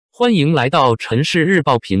欢迎来到陈氏日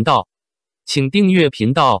报频道，请订阅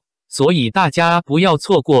频道，所以大家不要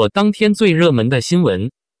错过当天最热门的新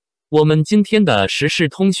闻。我们今天的时事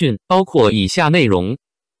通讯包括以下内容：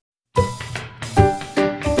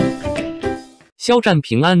肖战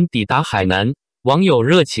平安抵达海南，网友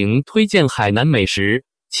热情推荐海南美食，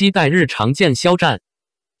期待日常见肖战。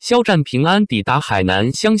肖战平安抵达海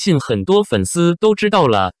南，相信很多粉丝都知道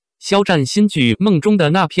了。肖战新剧《梦中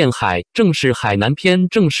的那片海》正式海南篇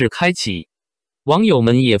正式开启，网友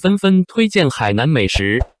们也纷纷推荐海南美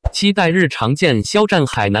食，期待日常见肖战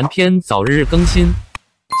海南篇早日更新。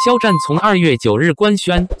肖战从2月9日官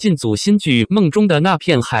宣进组新剧《梦中的那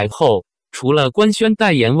片海》后，除了官宣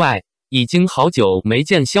代言外，已经好久没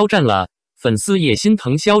见肖战了，粉丝也心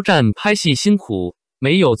疼肖战拍戏辛苦，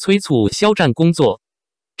没有催促肖战工作。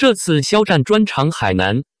这次肖战专场海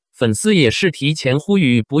南，粉丝也是提前呼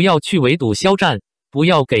吁不要去围堵肖战，不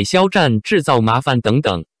要给肖战制造麻烦等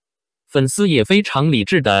等。粉丝也非常理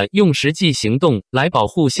智的用实际行动来保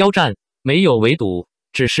护肖战，没有围堵，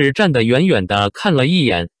只是站得远远的看了一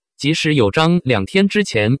眼，即使有张2天之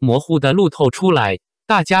前模糊的路透出来，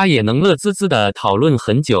大家也能乐滋滋的讨论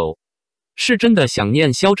很久。是真的想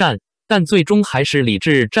念肖战，但最终还是理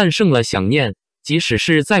智战胜了想念，即使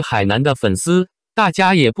是在海南的粉丝，大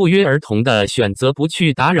家也不约而同的选择不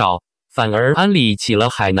去打扰，反而安利起了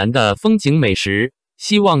海南的风景美食，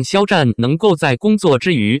希望肖战能够在工作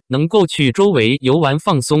之余能够去周围游玩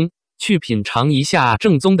放松，去品尝一下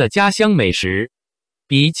正宗的家乡美食。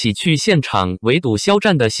比起去现场围堵肖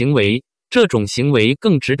战的行为，这种行为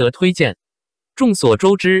更值得推荐。众所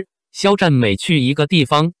周知，肖战每去一个地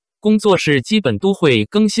方，工作室基本都会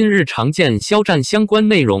更新日常见肖战相关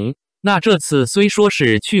内容。那这次虽说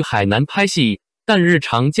是去海南拍戏，但日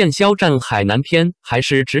常见肖战海南篇还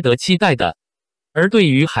是值得期待的。而对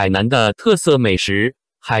于海南的特色美食，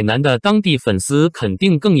海南的当地粉丝肯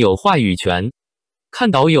定更有话语权。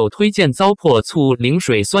看到有推荐糟粕醋零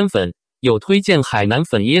水酸粉，有推荐海南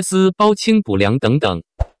粉椰丝包清补凉等等。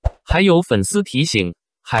还有粉丝提醒，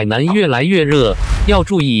海南越来越热，要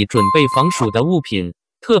注意准备防暑的物品，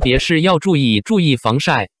特别是要注意防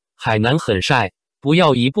晒。海南很晒，不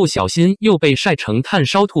要一不小心又被晒成炭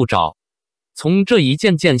烧兔爪。从这一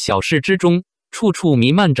件件小事之中，处处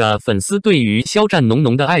弥漫着粉丝对于肖战浓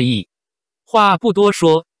浓的爱意。话不多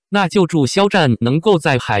说，那就祝肖战能够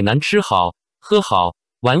在海南吃好、喝好、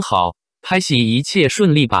玩好，拍戏一切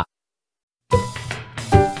顺利吧。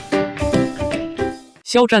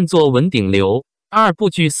肖战坐稳顶流，2部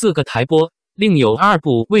剧4个台播，另有2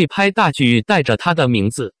部未拍大剧带着他的名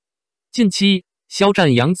字。近期，肖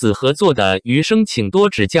战杨紫合作的《余生请多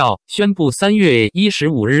指教》宣布3月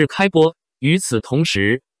15日开播。与此同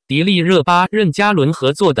时，迪丽热巴任嘉伦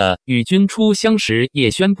合作的《与君初相识》也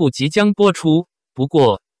宣布即将播出，不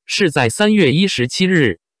过是在3月17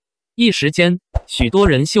日。一时间，许多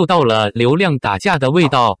人嗅到了流量打架的味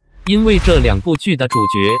道，因为这2部剧的主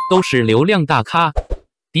角都是流量大咖。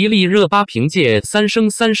迪丽热巴凭借《三生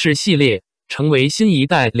三世》系列成为新一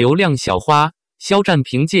代流量小花，肖战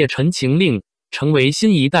凭借《陈情令》成为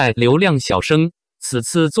新一代流量小生。此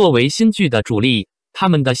次作为新剧的主力，他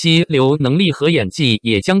们的吸流能力和演技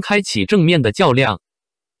也将开启正面的较量。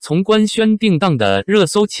从官宣定档的热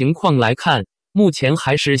搜情况来看，目前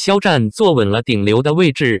还是肖战坐稳了顶流的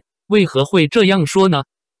位置。为何会这样说呢？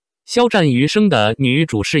肖战余生的女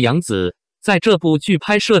主是杨紫，在这部剧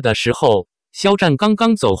拍摄的时候，肖战刚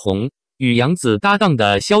刚走红，与杨紫搭档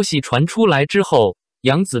的消息传出来之后，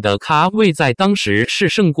杨紫的咖位在当时是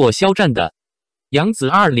胜过肖战的。杨紫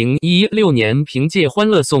2016年凭借《欢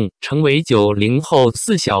乐颂》成为90后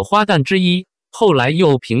4小花旦之一，后来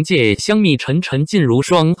又凭借《香蜜沉沉烬如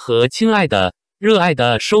霜》和《亲爱的热爱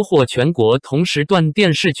的》收获全国同时段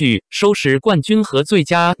电视剧收视冠军和最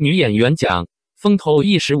佳女演员奖，风头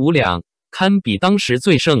一时无两，堪比当时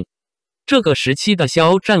最盛。这个时期的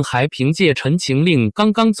肖战还凭借《陈情令》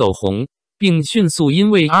刚刚走红，并迅速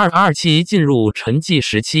因为227进入沉寂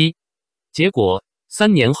时期。结果3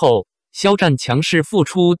年后，肖战强势复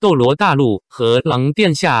出《斗罗大陆》和《狼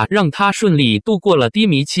殿下》，让他顺利度过了低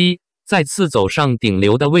迷期，再次走上顶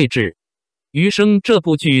流的位置。余生这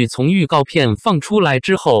部剧从预告片放出来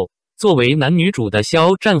之后，作为男女主的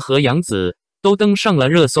肖战和杨紫都登上了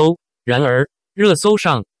热搜。然而，热搜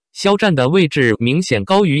上肖战的位置明显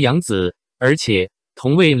高于杨紫，而且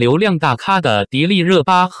同为流量大咖的迪丽热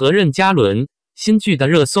巴和任嘉伦，新剧的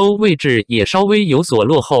热搜位置也稍微有所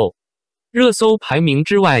落后。热搜排名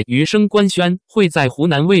之外，余生官宣会在湖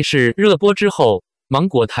南卫视热播之后，芒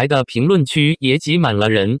果台的评论区也挤满了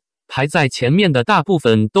人，排在前面的大部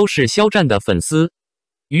分都是肖战的粉丝。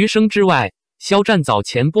余生之外，肖战早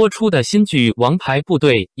前播出的新剧《王牌部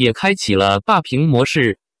队》也开启了霸屏模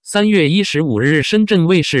式， 3月15日深圳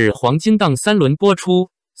卫视黄金档3轮播出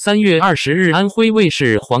，3月20日安徽卫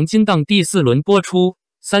视黄金档第4轮播出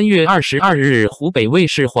，3月22日湖北卫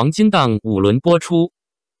视黄金档5轮播出。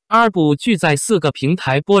2部剧在4个平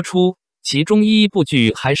台播出，其中1部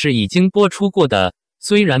剧还是已经播出过的，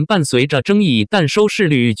虽然伴随着争议，但收视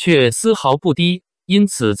率却丝毫不低，因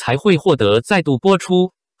此才会获得再度播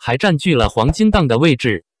出，还占据了黄金档的位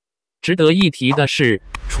置。值得一提的是，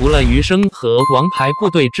除了余生和王牌部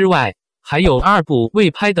队之外，还有2部未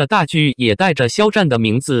拍的大剧也带着肖战的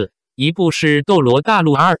名字，一部是《斗罗大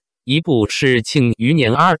陆2》，一部是《庆余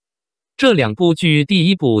年2》。这2部剧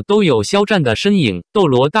第1部都有肖战的身影，《斗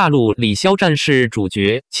罗大陆》里肖战是主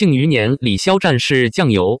角，《庆余年》里肖战是酱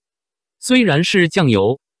油。虽然是酱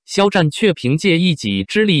油，肖战却凭借一己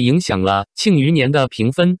之力影响了《庆余年》的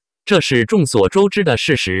评分，这是众所周知的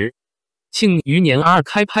事实。《庆余年2》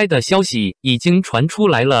开拍的消息已经传出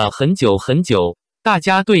来了很久很久，大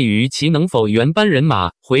家对于其能否原班人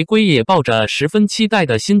马回归也抱着十分期待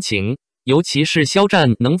的心情，尤其是肖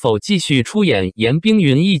战能否继续出演严冰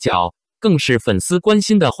云一角，更是粉丝关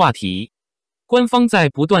心的话题。官方在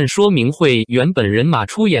不断说明会原本人马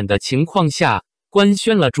出演的情况下，官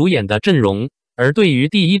宣了主演的阵容，而对于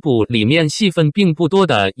第1部里面戏份并不多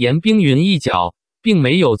的严冰云一角，并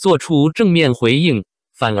没有做出正面回应，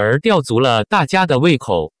反而吊足了大家的胃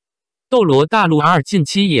口。斗罗大陆2近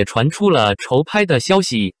期也传出了筹拍的消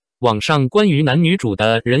息，网上关于男女主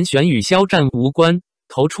的人选与肖战无关，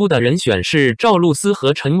投出的人选是赵露思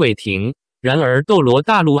和陈伟霆。然而斗罗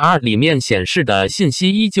大陆2里面显示的信息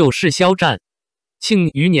依旧是肖战。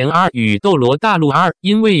庆余年2与斗罗大陆2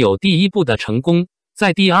因为有第1部的成功，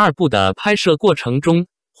在第2部的拍摄过程中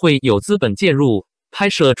会有资本介入，拍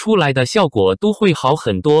摄出来的效果都会好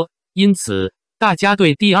很多，因此大家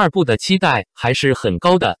对第2部的期待还是很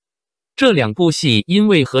高的。这2部戏因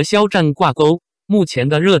为和肖战挂钩，目前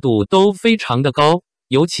的热度都非常的高，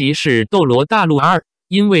尤其是斗罗大陆2，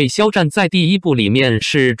因为肖战在第1部里面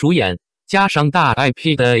是主演，加上大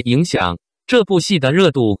IP 的影响，这部戏的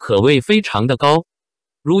热度可谓非常的高。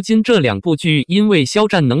如今这2部剧因为肖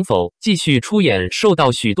战能否继续出演受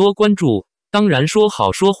到许多关注，当然说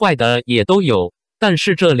好说坏的也都有，但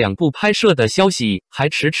是这2部拍摄的消息还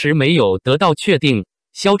迟迟没有得到确定，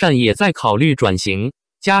肖战也在考虑转型，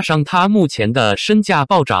加上他目前的身价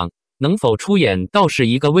暴涨，能否出演倒是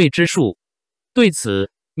一个未知数。对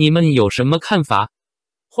此，你们有什么看法？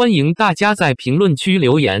欢迎大家在评论区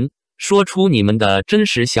留言，说出你们的真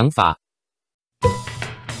实想法。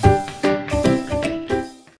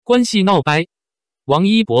关系闹掰，王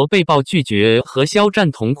一博被曝拒绝和肖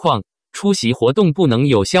战同框，出席活动不能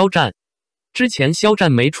有肖战。之前肖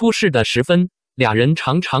战没出事的时分，俩人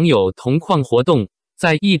常常有同框活动，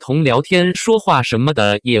在一同聊天说话什么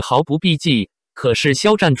的也毫不避忌。可是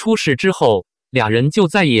肖战出事之后，俩人就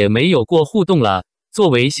再也没有过互动了。作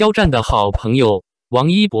为肖战的好朋友，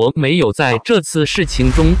王一博没有在这次事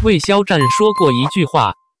情中为肖战说过一句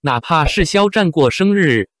话，哪怕是肖战过生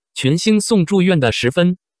日，群星送祝愿的时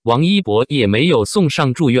分，王一博也没有送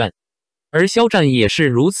上祝愿。而肖战也是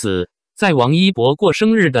如此，在王一博过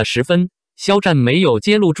生日的时分，肖战没有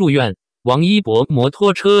揭露祝愿。王一博摩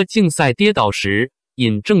托车竞赛跌倒时，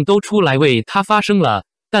尹正都出来为他发声了，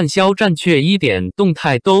但肖战却一点动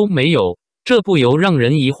态都没有，这不由让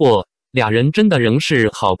人疑惑，俩人真的仍是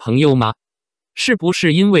好朋友吗？是不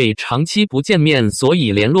是因为长期不见面所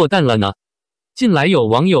以联络淡了呢？近来有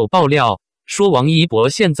网友爆料说，王一博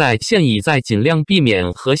现已在尽量避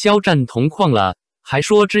免和肖战同框了，还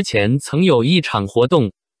说之前曾有一场活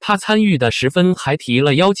动，他参与的时分还提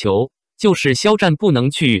了要求，就是肖战不能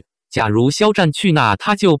去，假如肖战去那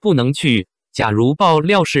他就不能去。假如爆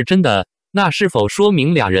料是真的，那是否说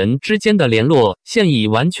明俩人之间的联络现已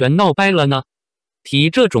完全闹掰了呢？提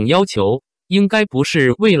这种要求应该不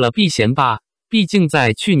是为了避嫌吧，毕竟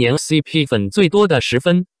在去年 CP 粉最多的时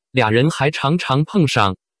分，俩人还常常碰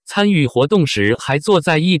上，参与活动时还坐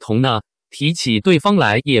在一同呢，提起对方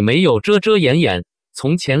来也没有遮遮掩掩。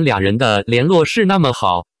从前俩人的联络是那么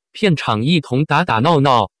好，片场一同打打闹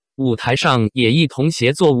闹，舞台上也一同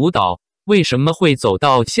协作舞蹈，为什么会走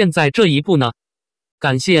到现在这一步呢？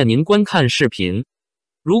感谢您观看视频，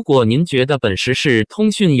如果您觉得本时事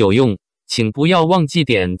通讯有用，请不要忘记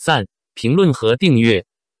点赞、评论和订阅。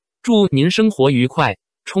祝您生活愉快，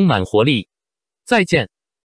充满活力，再见。